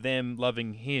be about them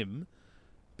loving him,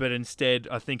 but instead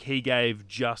I think he gave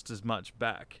just as much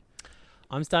back.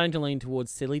 I'm starting to lean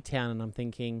towards Silly Town, and I'm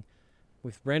thinking,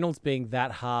 with Reynolds being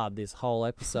that hard this whole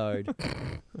episode,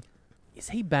 is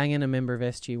he banging a member of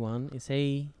SG-1? Is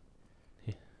he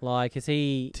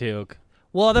Teal'c.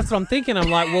 Well, that's what I'm thinking. I'm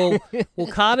like, well,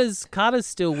 Carter's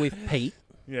still with Pete.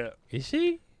 Yeah. Is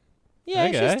she? Yeah,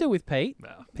 Okay. she's still with Pete.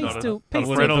 No, Pete's still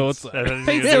Reynolds.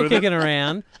 Pete's still kicking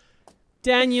around.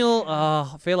 Daniel,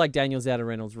 I feel like Daniel's out of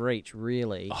Reynolds' reach,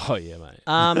 really. Oh, yeah,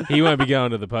 mate. He won't be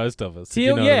going to the post office. Teal'c,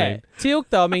 you know what I mean? Teal'c,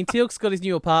 though. I mean, Teal'c's got his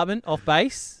new apartment off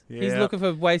base. He's Yeah. looking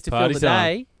for ways to Party fill the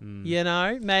day. time. You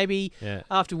know, maybe Yeah.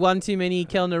 after one too many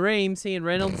Kellner Reams, he and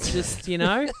Reynolds just,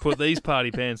 Put these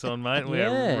party pants on, mate. We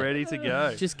Yeah. are ready to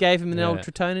go. just gave him an Yeah. old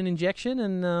Trotonin injection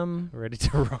and, Ready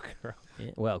to rock and roll.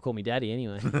 yeah, well, call me daddy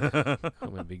anyway.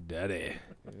 I'm a big daddy.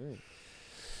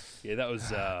 Yeah, that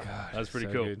was pretty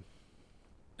So cool. good.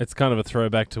 It's kind of a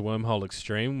throwback to Wormhole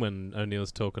Extreme when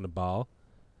O'Neill's talking to Bale,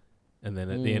 and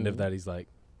then at the end of that, he's like,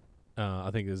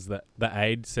 I think it was that the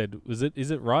aide said,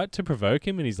 is it right to provoke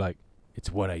him? And he's like,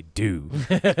 it's what I do.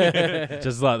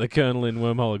 Just like the Colonel in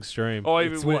Wormhole Extreme. Oh,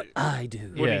 It's what I do.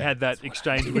 When he Yeah. had that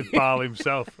exchange with Bale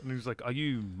himself, and he was like, "Are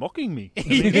you mocking me?" And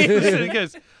he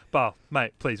goes, "Bale,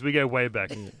 mate, please, we go way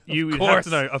back. You have to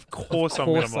know. Of course, I'm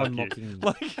going to mock you." mocking you.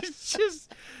 Like it's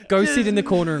just Go sit in the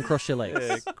corner and cross your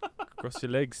legs. Cross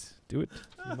your legs. Do it.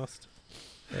 You must.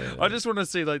 I just want to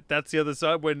see like that's the other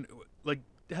side when like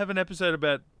have an episode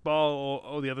about Bale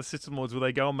or the other system lords where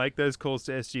they go and make those calls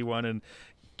to SG-1 and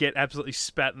get absolutely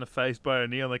spat in the face by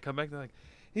O'Neill. And they come back and they're like,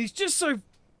 he's just so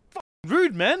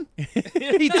rude, man.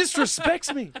 He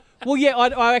disrespects me. Well, yeah,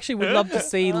 I actually would love to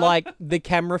see like the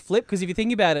camera flip, because if you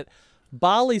think about it,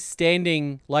 Bale is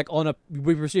standing like on a,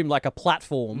 we presume like a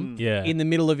platform Yeah. in the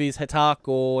middle of his hatak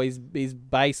or his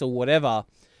base or whatever.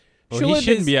 Well, Surely he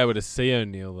shouldn't there's- be able to see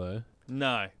O'Neill though,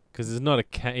 No. because there's not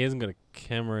he hasn't got a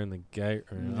camera in the gate.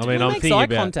 I He mean, I'm makes thinking eye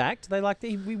about contact. They like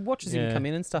he watches him Yeah, come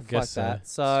in and stuff like guess that.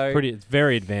 So it's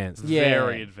very advanced. yeah,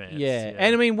 Very advanced, yeah.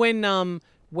 And I mean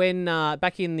when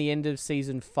back in the end of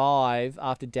season 5,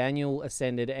 after Daniel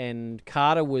ascended and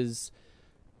Carter was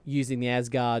using the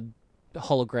Asgard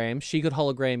hologram, she could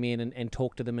hologram in and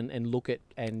talk to them and look at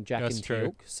and Jack That's and true.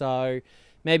 Teal'c. So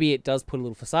maybe it does put a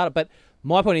little facade up. But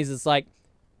my point is, it's like,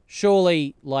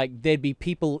 surely like there'd be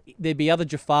other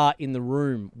Jafar in the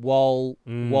room while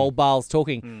Baal's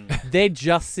talking. They're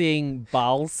just seeing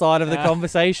Baal's side of the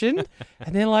conversation,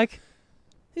 and they're like,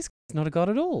 "This guy's not a god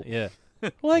at all." Yeah.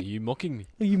 Like, Are you mocking me?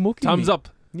 are you mocking Thumbs me? up.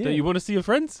 Yeah. Don't you want to see your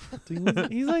friends? He's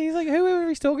like whoever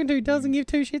he's talking to doesn't give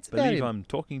two shits about Believe him. I'm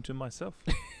talking to myself.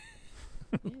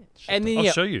 And then I'll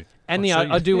yeah, show you. and I'll the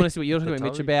show I you. do want to see what you're talking I'll about,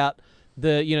 Mitch,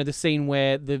 tell you. about the scene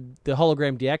where the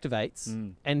hologram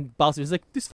deactivates and Baal is like,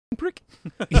 this fucking prick,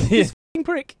 this fucking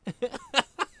prick,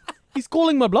 he's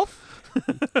calling my bluff.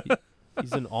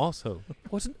 He's an arsehole.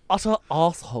 What an utter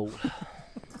asshole.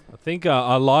 I think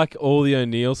I like all the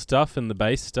O'Neill stuff and the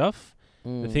base stuff. The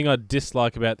Mm. thing I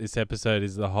dislike about this episode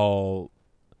is the whole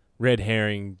red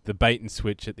herring, the bait and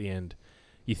switch at the end.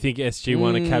 You think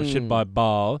SG-1 are captured by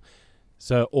Baal,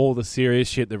 so all the serious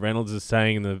shit that Reynolds is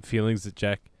saying and the feelings that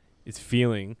Jack is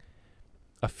feeling,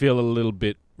 I feel a little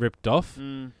bit ripped off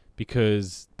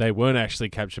because they weren't actually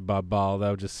captured by Baal. They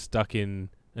were just stuck in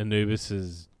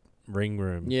Anubis's ring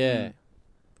room. Yeah.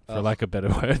 For lack of a better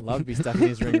word. Love to be stuck in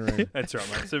his ring room. That's right,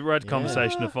 mate. It's a right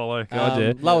conversation to follow.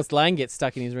 Lois Lane gets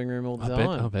stuck in his ring room all the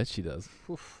time. I bet she does.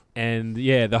 And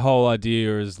yeah, the whole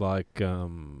idea is like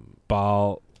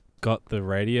Baal got the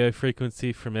radio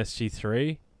frequency from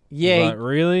SG-3. Yeah. Like,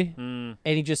 really? And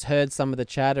he just heard some of the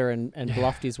chatter and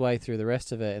bluffed his way through the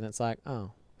rest of it. And it's like,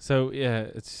 oh. So yeah,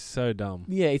 it's so dumb.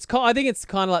 Yeah, I think it's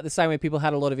kind of like the same way people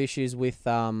had a lot of issues with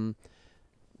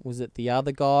was it the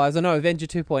other guys? Oh no, Avenger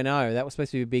 2.0. That was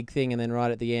supposed to be a big thing, and then right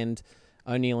at the end,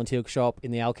 O'Neill and Teal'c show up in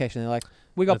the Alkesh, and they're like,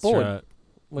 "We got That's bored. right.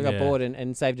 We got bored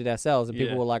and saved it ourselves." And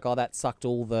people were like, "Oh, that sucked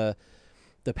all the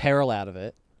peril out of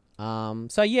it."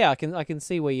 So yeah, I can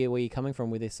see where you're coming from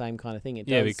with this same kind of thing. It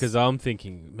does. Because I'm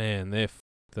thinking, man, they're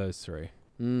those three.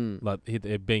 Like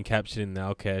they've been captured in the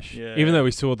Alkesh. Yeah. Even though we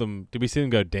saw them, did we see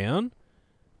them go down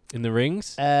in the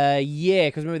rings? Yeah,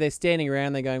 because remember they're standing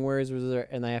around, they're going, "Where is Wizard?"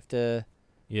 And they have to.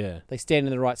 Yeah. They stand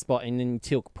in the right spot, and then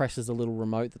Teal'c presses a little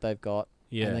remote that they've got.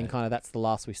 Yeah. And then kind of that's the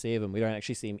last we see of him. We don't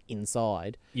actually see him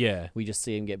inside. Yeah. We just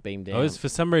see him get beamed down. I was, for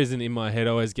some reason in my head,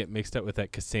 I always get mixed up with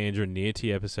that Cassandra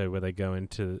Nearty episode where they go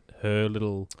into her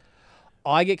little.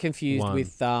 I get confused one.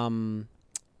 with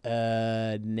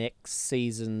next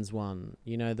season's one.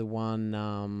 You know, the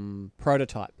one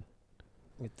Prototype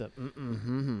with the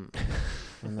and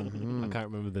the I can't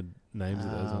remember the names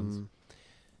of those ones.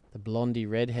 The blondie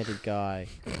redheaded guy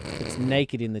that's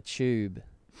naked in the tube.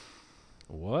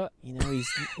 What? You know,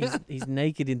 he's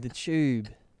naked in the tube.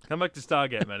 Come back to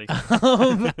Stargate, Matty.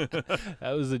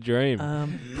 That was a dream.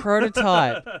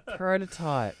 Prototype.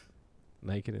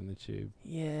 Naked in the tube.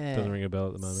 Yeah. Doesn't ring a bell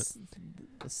at the moment.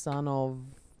 The son of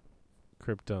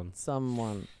Krypton.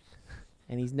 someone.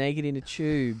 And he's naked in a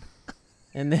tube.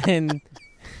 And then...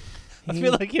 I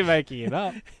feel like you're making it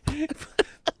up. Google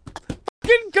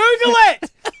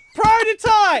it!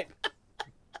 Prototype!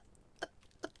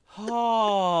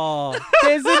 Oh,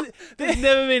 there's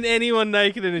never been anyone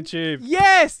naked in a tube.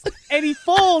 Yes, and he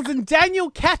falls, and Daniel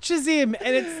catches him,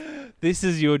 and This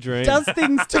is your dream. does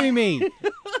things to me.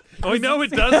 I know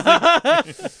it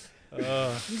does.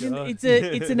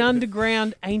 It's an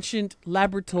underground ancient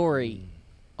laboratory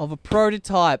of a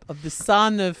prototype of the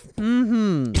son of.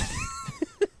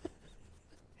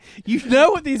 You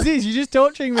know what this is? You're just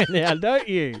torturing me now, don't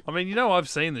you? I mean, you know I've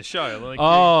seen the show. Like,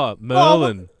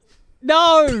 Merlin.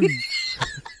 No.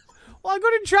 Well, I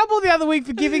got in trouble the other week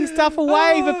for giving stuff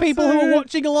away for people who were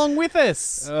watching along with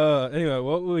us. Anyway,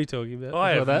 what were we talking about?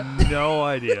 I have no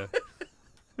idea.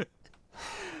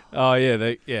 Oh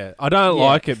yeah, I don't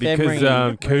like it because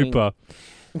Cooper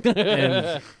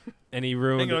and he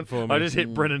ruined Hang on, it for me. I just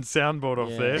hit Brennan's soundboard off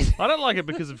there. I don't like it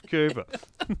because of Cooper.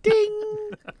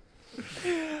 Ding.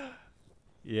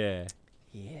 Yeah.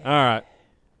 All right.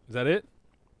 Is that it?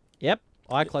 Yep.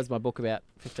 I closed my book about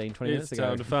 15, 20 minutes It's ago.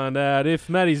 time to find out if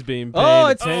Maddie's been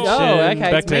paying attention.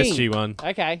 okay. Back to it's me. SG1.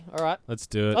 Okay, all right. Let's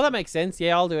do it. Oh, that makes sense.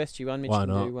 Yeah, I'll do SG1. Mitch Why can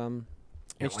not? do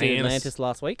Mitch did Atlantis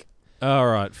last week. All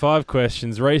right, 5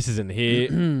 questions. Reese isn't here.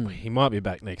 He might be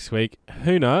back next week.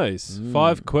 Who knows?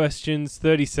 5 questions,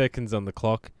 30 seconds on the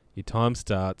clock. Your time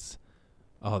starts.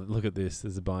 Oh, look at this.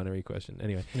 There's a binary question.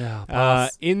 Anyway.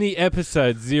 In the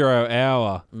episode 0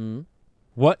 Hour,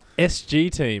 what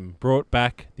SG team brought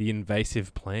back the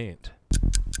invasive plant?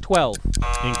 12.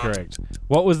 Incorrect.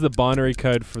 What was the binary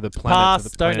code for the planet? Pass,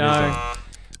 that the don't planet is know. on?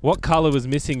 What colour was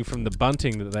missing from the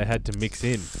bunting that they had to mix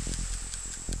in?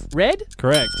 Red?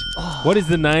 Correct. What is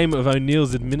the name of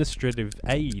O'Neill's administrative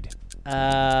aide?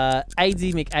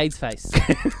 Aidsy McAidsface.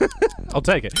 I'll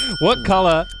take it. What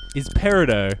colour is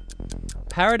Peridot?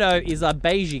 Peridot is a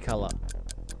beigey colour.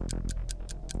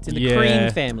 It's in the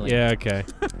cream family. Yeah, okay.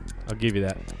 I'll give you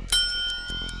that.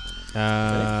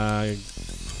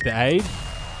 The aide?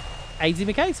 Aidsy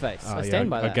McAidsface. I stand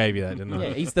by that. I gave you that, didn't I?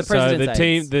 Yeah, he's the president's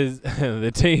So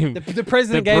the team... The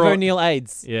president gave O'Neill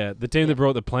AIDS. Yeah, the team that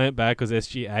brought the plant back was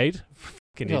SG8.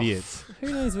 Fucking idiots.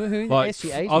 Who knows who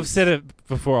SG8 is? I've said it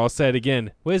before, I'll say it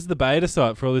again. Where's the beta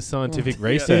site for all this scientific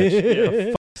research?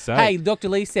 For fuck's sake. Hey, Dr.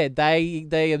 Lee said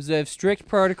they observe strict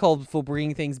protocol before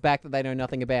bringing things back that they know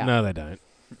nothing about. No, they don't.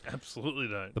 Absolutely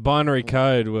don't. The binary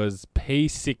code was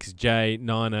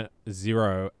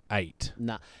P6J908.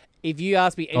 Nah. If you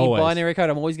ask me any Always. binary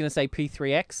code, I'm always going to say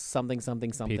P3X something.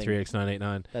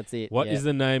 P3X989. That's it. What is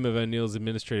the name of O'Neill's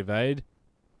administrative aide?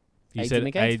 You said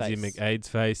Aidsy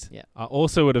McAidsface. Yeah. I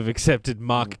also would have accepted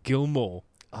Mark Gilmore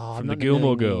from the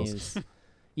Gilmore Girls.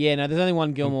 Yeah, no, there's only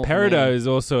one Gilmore. Peridot is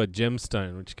also a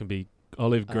gemstone, which can be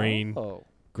olive green, Oh.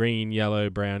 green, yellow,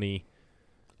 brownie.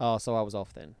 Oh, so I was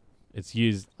off then. It's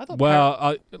used... I thought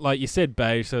like you said,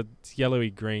 beige, so it's yellowy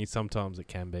green. Sometimes it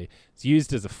can be. It's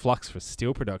used as a flux for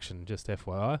steel production, just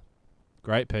FYI.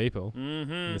 Great people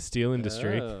in the steel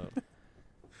industry. Oh.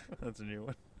 That's a new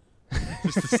one.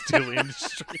 Just the steel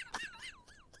industry.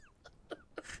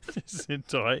 This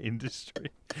entire industry.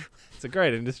 It's a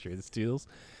great industry, the steels.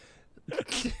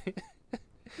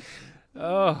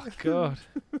 Oh, God.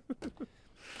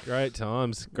 Great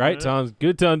times. Great times.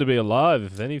 Good time to be alive,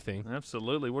 if anything.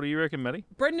 Absolutely. What do you reckon, Matty?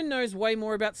 Brendan knows way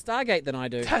more about Stargate than I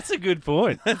do. That's a good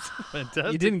point. That's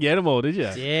fantastic. You didn't get them all, did you?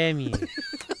 Damn you.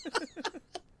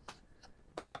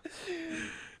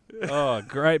 Oh,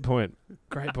 great point.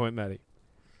 Great point, Matty.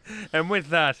 And with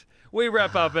that, we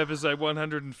wrap up episode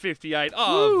 158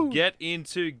 of Get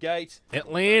Into Gate.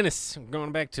 Atlantis. I'm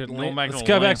going back to Atlantis. back to Let's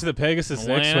go back Atlantis. to the Pegasus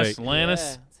next week. Atlantis. Yeah,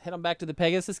 let's head on back to the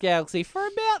Pegasus Galaxy for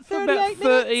about 38 For about minutes.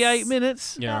 38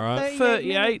 minutes. Yeah, all right.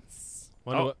 38.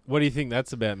 What do you think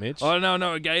that's about, Mitch? Oh,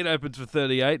 no, a gate opens for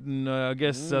 38, and I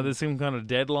guess there's some kind of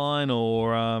deadline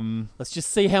or... Let's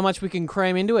just see how much we can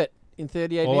cram into it in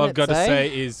 38 All minutes, I've got to eh?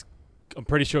 say is I'm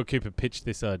pretty sure Cooper pitched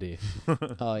this idea.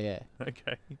 Oh, yeah.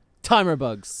 Okay. Timer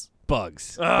bugs.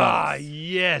 Bugs. Ah,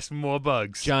 yes, more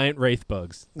bugs. Giant wreath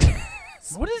bugs.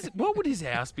 What would his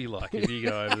house be like if you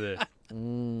go over there?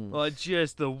 Like,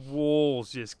 just the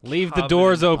walls just Leave the covered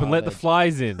doors in- open. Let the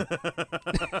flies in.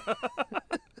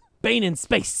 Bane in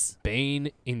space.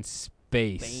 Bane in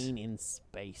space. Bane in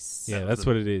space. Yeah, that's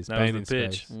what it is. That Bane was the in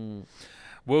pitch. space.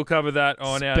 We'll cover that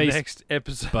on our Space next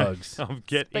episode bugs. of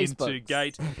Get Space Into bugs.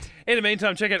 Gate. In the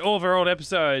meantime, check out all of our old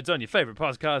episodes on your favourite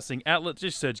podcasting outlet.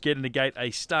 Just search Get Into Gate, a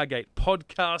Stargate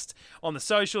podcast. On the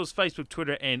socials, Facebook,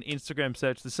 Twitter, and Instagram,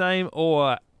 search the same,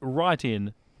 or write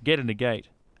in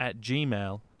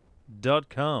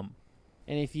getintogate@gmail.com.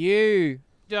 And if you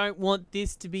don't want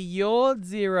this to be your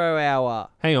 0 hour.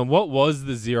 Hang on, what was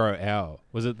the 0 hour?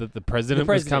 Was it that the president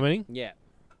was coming? Yeah.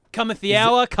 Cometh the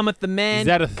hour, cometh the man, is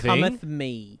that a thing? cometh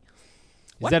me.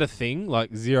 Is that a thing?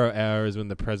 Like 0 hour is when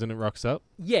the president rocks up?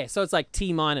 Yeah, so it's like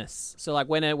T minus. So like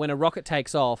when a rocket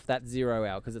takes off, that's 0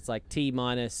 hour because it's like T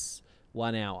minus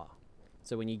 1 hour.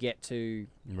 So when you get to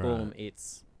boom,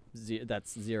 it's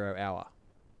that's 0 hour.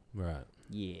 Right.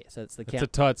 Yeah, so it's the It's a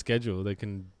tight schedule. They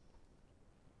can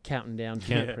counting down to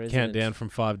the count president. down from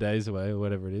 5 days away or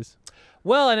whatever it is.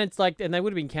 Well, and it's like, and they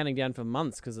would have been counting down for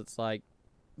months because it's like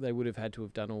they would have had to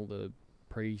have done all the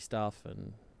pre-stuff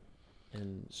and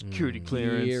Security gear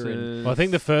clearances. Well, I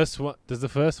think the first one... Does the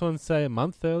first one say a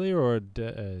month earlier or a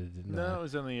day? No, it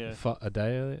was only a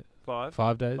day earlier? 5.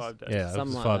 5 days? 5 days. Yeah, it something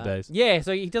was like 5 that. days. Yeah,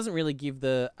 so he doesn't really give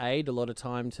the aide a lot of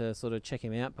time to sort of check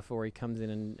him out before he comes in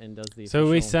and does the So are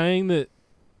we official- saying that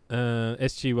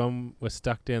SG-1 was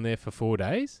stuck down there for 4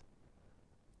 days?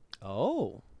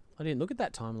 Oh, I didn't look at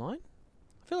that timeline.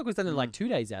 I feel like it was only like 2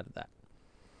 days out of that.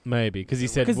 Maybe, because he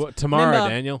said, 'Cause what, tomorrow, remember-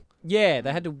 Daniel? Yeah,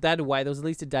 they had to wait. There was at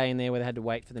least a day in there where they had to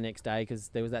wait for the next day because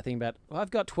there was that thing about, I've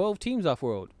got 12 teams off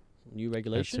world. New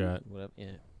regulation. That's right. Whatever.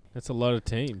 Yeah. That's a lot of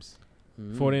teams.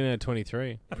 14 out of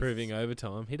 23. Proving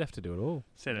overtime. He'd have to do it all.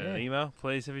 Send out an email,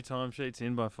 please. Every timesheet's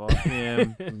in by 5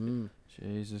 p.m.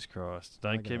 Jesus Christ.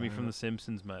 Don't keep me from The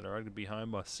Simpsons, mate. Or I could be home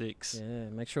by 6. Yeah,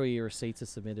 make sure your receipts are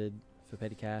submitted for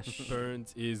petty cash.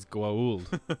 Burns is Goa'uld.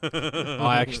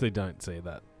 I actually don't see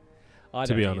that. I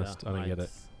to be don't honest, either. I don't get it.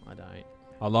 I don't.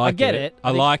 I like I get it. I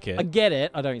like it. I get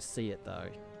it. I don't see it though.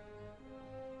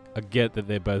 I get that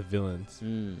they're both villains.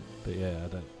 Mm. But yeah, I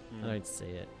don't. I don't see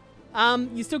it.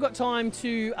 You still got time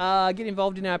to get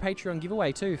involved in our Patreon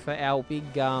giveaway too for our big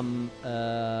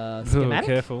schematic.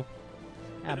 Careful.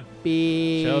 Our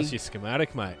big. Show us your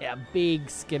schematic, mate. Our big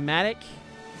schematic.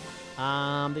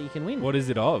 That you can win. What is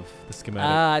it of, the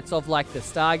schematic? It's of like the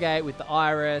Stargate with the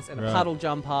iris and a Right. puddle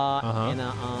jumper Uh-huh.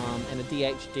 and a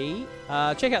DHD.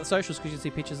 Check out the socials because you'll see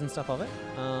pictures and stuff of it.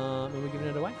 And we're giving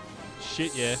it away.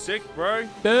 Shit, yeah. Sick, bro.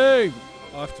 Boom!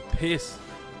 I have to piss.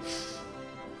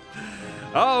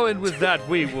 Oh, and with that,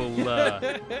 we will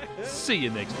see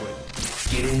you next week.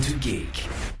 Get Into Geek.